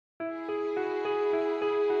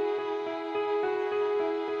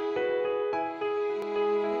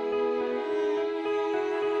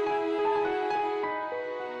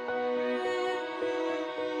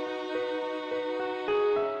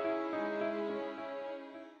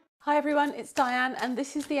Hi everyone, it's Diane and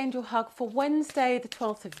this is the Angel Hug for Wednesday the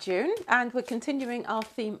 12th of June, and we're continuing our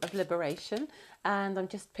theme of liberation, and I'm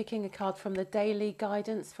just picking a card from the daily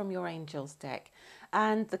guidance from your angels deck.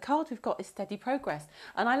 And the card we've got is Steady Progress,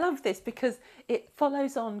 and I love this because it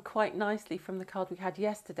follows on quite nicely from the card we had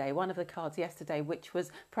yesterday, one of the cards yesterday, which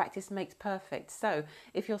was Practice Makes Perfect. So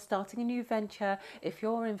if you're starting a new venture, if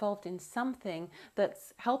you're involved in something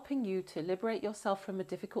that's helping you to liberate yourself from a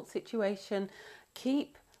difficult situation,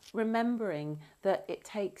 keep remembering that it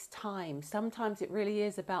takes time. Sometimes it really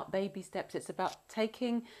is about baby steps. It's about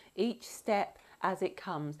taking each step as it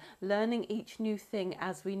comes, learning each new thing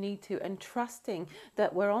as we need to, and trusting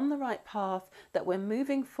that we're on the right path, that we're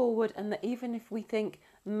moving forward, and that even if we think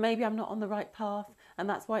maybe I'm not on the right path and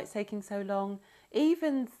that's why it's taking so long,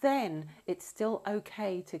 even then it's still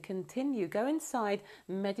okay to continue. Go inside,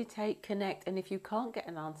 meditate, connect, and if you can't get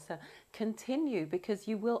an answer, continue, because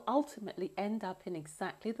you will ultimately end up in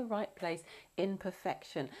exactly the right place in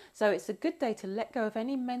perfection. So it's a good day to let go of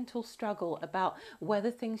any mental struggle about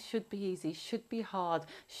whether things should be easy, should be hard,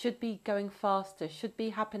 should be going faster, should be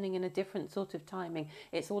happening in a different sort of timing.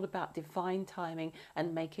 It's all about divine timing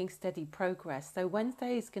and making steady progress. So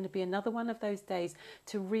Wednesday is going to be another one of those days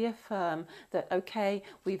to reaffirm that, okay,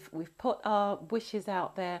 we've put our wishes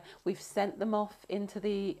out there, we've sent them off into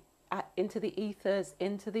the ethers,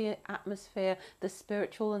 into the atmosphere, the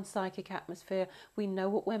spiritual and psychic atmosphere. We know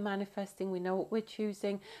what we're manifesting, we know what we're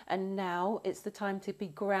choosing, and now it's the time to be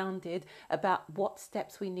grounded about what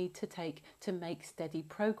steps we need to take to make steady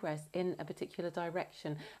progress in a particular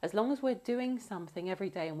direction. As long as we're doing something every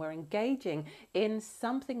day and we're engaging in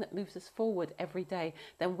something that moves us forward every day,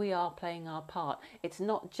 then we are playing our part. It's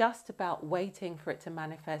not just about waiting for it to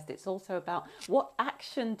manifest, it's also about what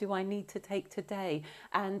action do I need to take today,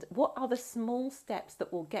 and what are the small steps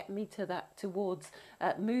that will get me to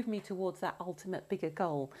that, move me towards that ultimate bigger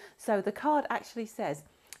goal. So the card actually says,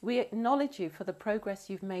 we acknowledge you for the progress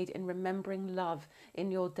you've made in remembering love in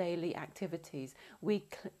your daily activities. We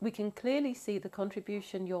can clearly see the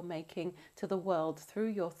contribution you're making to the world through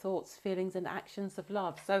your thoughts, feelings and actions of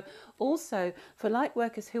love. So also for light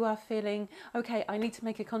workers who are feeling, okay, I need to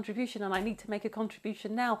make a contribution and I need to make a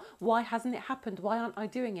contribution now. Why hasn't it happened? Why aren't I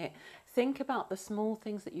doing it? Think about the small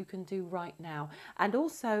things that you can do right now, and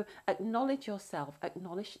also acknowledge yourself,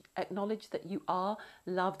 acknowledge that you are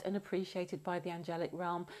loved and appreciated by the angelic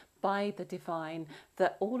realm, by the divine,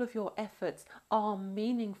 that all of your efforts are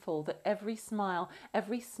meaningful, that every smile,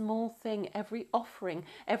 every small thing, every offering,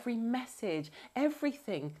 every message,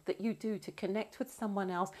 everything that you do to connect with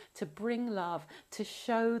someone else, to bring love, to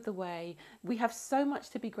show the way. We have so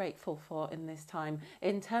much to be grateful for in this time,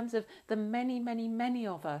 in terms of the many, many, many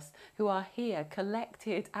of us who are here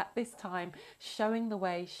collected at this time, showing the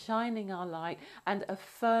way, shining our light and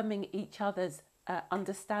affirming each other's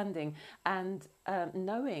understanding, and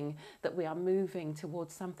knowing that we are moving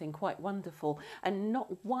towards something quite wonderful. And not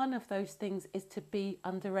one of those things is to be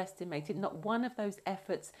underestimated. Not one of those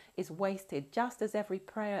efforts is wasted. Just as every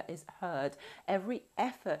prayer is heard, every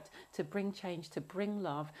effort to bring change, to bring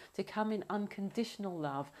love, to come in unconditional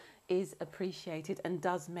love is appreciated and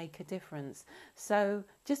does make a difference. So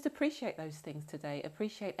just appreciate those things today.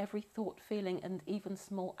 Appreciate every thought, feeling and even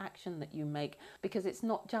small action that you make, because it's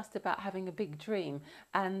not just about having a big dream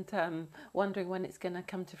and wondering when it's going to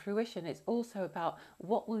come to fruition. It's also about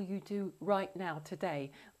what will you do right now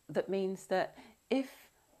today. That means that if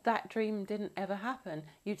that dream didn't ever happen,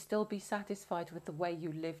 you'd still be satisfied with the way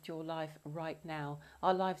you lived your life right now.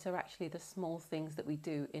 Our lives are actually the small things that we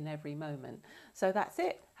do in every moment. So that's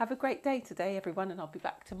it. Have a great day today, everyone, and I'll be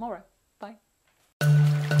back tomorrow.